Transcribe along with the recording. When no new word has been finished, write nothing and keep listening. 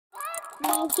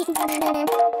Are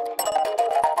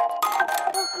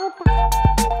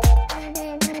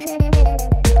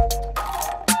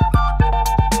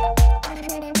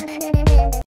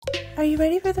you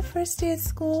ready for the first day of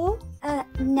school?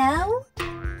 No,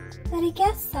 but I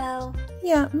guess so.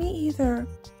 Yeah, me either.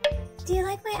 Do you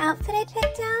like my outfit I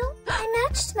picked out? I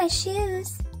matched my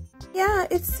shoes. Yeah,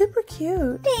 it's super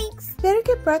cute. Thanks. Better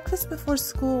get breakfast before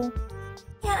school.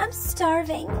 Yeah, I'm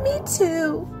starving. Me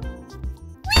too.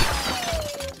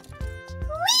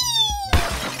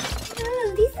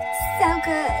 These look so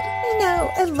good. I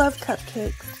know, I love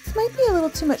cupcakes. This might be a little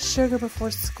too much sugar before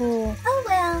school. Oh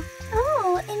well.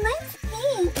 Oh, and mine's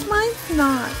pink. Mine's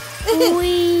not.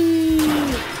 Wee.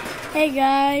 Hey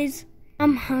guys,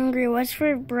 I'm hungry. What's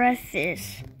for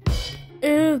breakfast?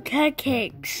 Ooh,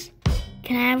 cupcakes.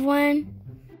 Can I have one?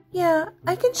 Yeah,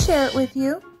 I can share it with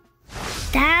you.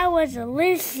 That was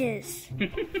delicious.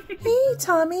 Hey,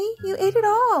 Tommy, you ate it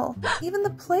all. Even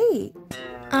the plate.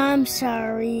 I'm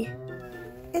sorry.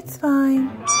 It's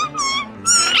fine. It's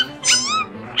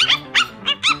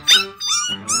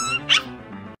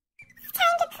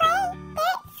time to play.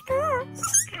 They're at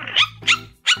school.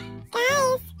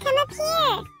 Guys, come up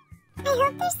here. I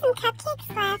hope there's some cupcakes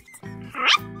left.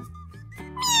 Meow.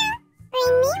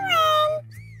 Bring me one.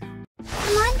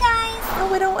 Come on, guys. Oh,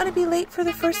 we don't want to be late for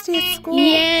the first day of school.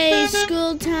 Yay,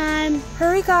 school time.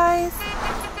 Hurry, guys.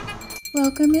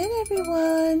 Welcome in,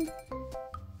 everyone.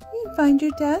 You find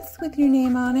your desk with your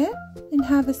name on it and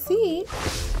have a seat.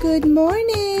 Good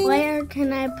morning. Where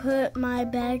can I put my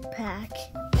backpack?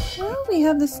 Well, we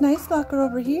have this nice locker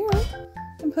over here.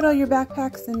 And put all your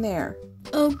backpacks in there.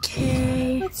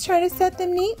 Okay. Let's try to set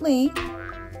them neatly.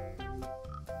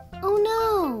 Oh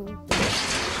no.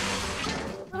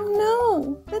 Oh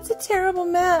no, that's a terrible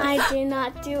mess. I did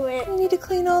not do it. I need to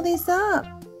clean all these up.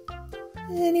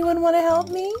 Anyone want to help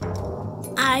me?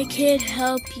 I could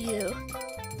help you.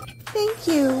 Thank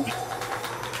you.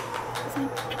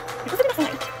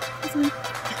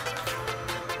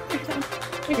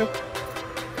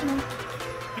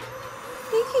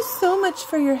 Thank you so much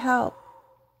for your help.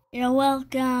 You're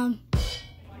welcome.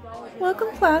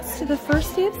 Welcome, class, to the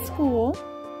first day of school.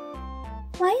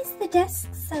 Why is the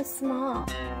desk so small?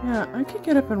 Yeah, I could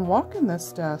get up and walk in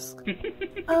this desk.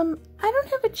 I don't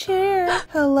have a chair.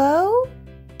 Hello?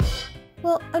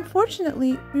 Well,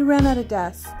 unfortunately, we ran out of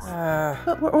desks.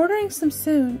 But we're ordering some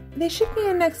soon. They should be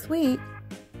in next week.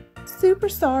 Super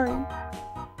sorry.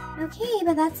 Okay,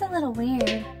 but that's a little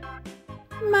weird.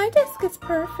 My desk is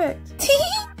perfect.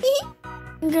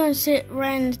 I'm gonna sit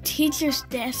right in the teacher's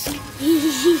desk.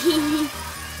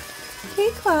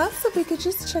 Okay, class, if we could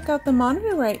just check out the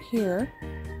monitor right here.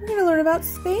 We're going to learn about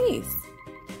space.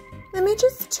 Let me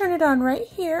just turn it on right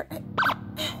here.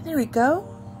 There we go.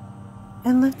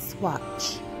 And let's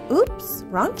watch. Oops,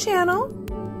 wrong channel.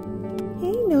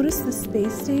 Hey, notice the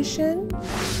space station?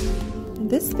 And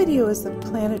this video is of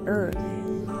planet Earth.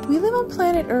 We live on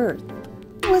planet Earth.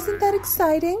 Wasn't that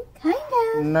exciting? Kind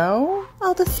of. No?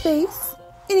 All the space.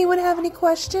 Anyone have any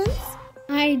questions?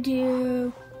 I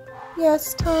do.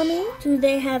 Yes, Tommy? Do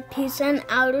they have pizza in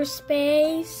outer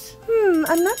space?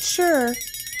 I'm not sure.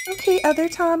 Okay, other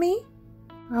Tommy?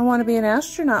 I want to be an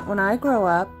astronaut when I grow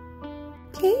up.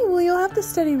 Okay, well, you'll have to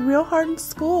study real hard in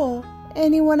school.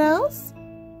 Anyone else?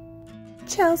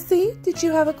 Chelsea, did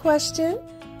you have a question?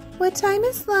 What time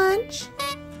is lunch?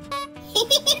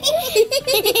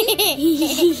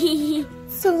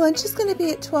 So lunch is going to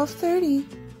be at 12:30.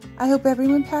 I hope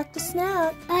everyone packed a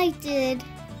snack. I did.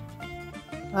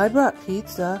 I brought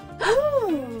pizza.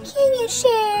 Can you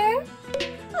share?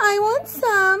 I want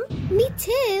some. Me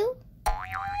too.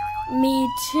 Me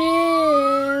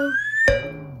too.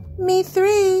 Me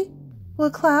 3.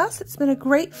 Well, class, it's been a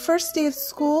great first day of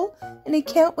school, and I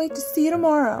can't wait to see you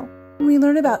tomorrow when we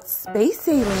learn about space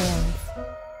aliens.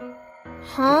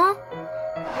 Huh?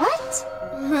 What?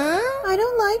 Huh? I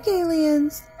don't like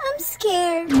aliens. I'm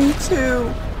scared. Me too.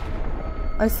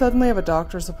 I suddenly have a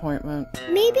doctor's appointment.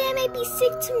 Maybe I might be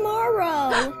sick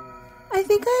tomorrow. I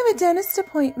think I have a dentist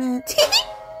appointment.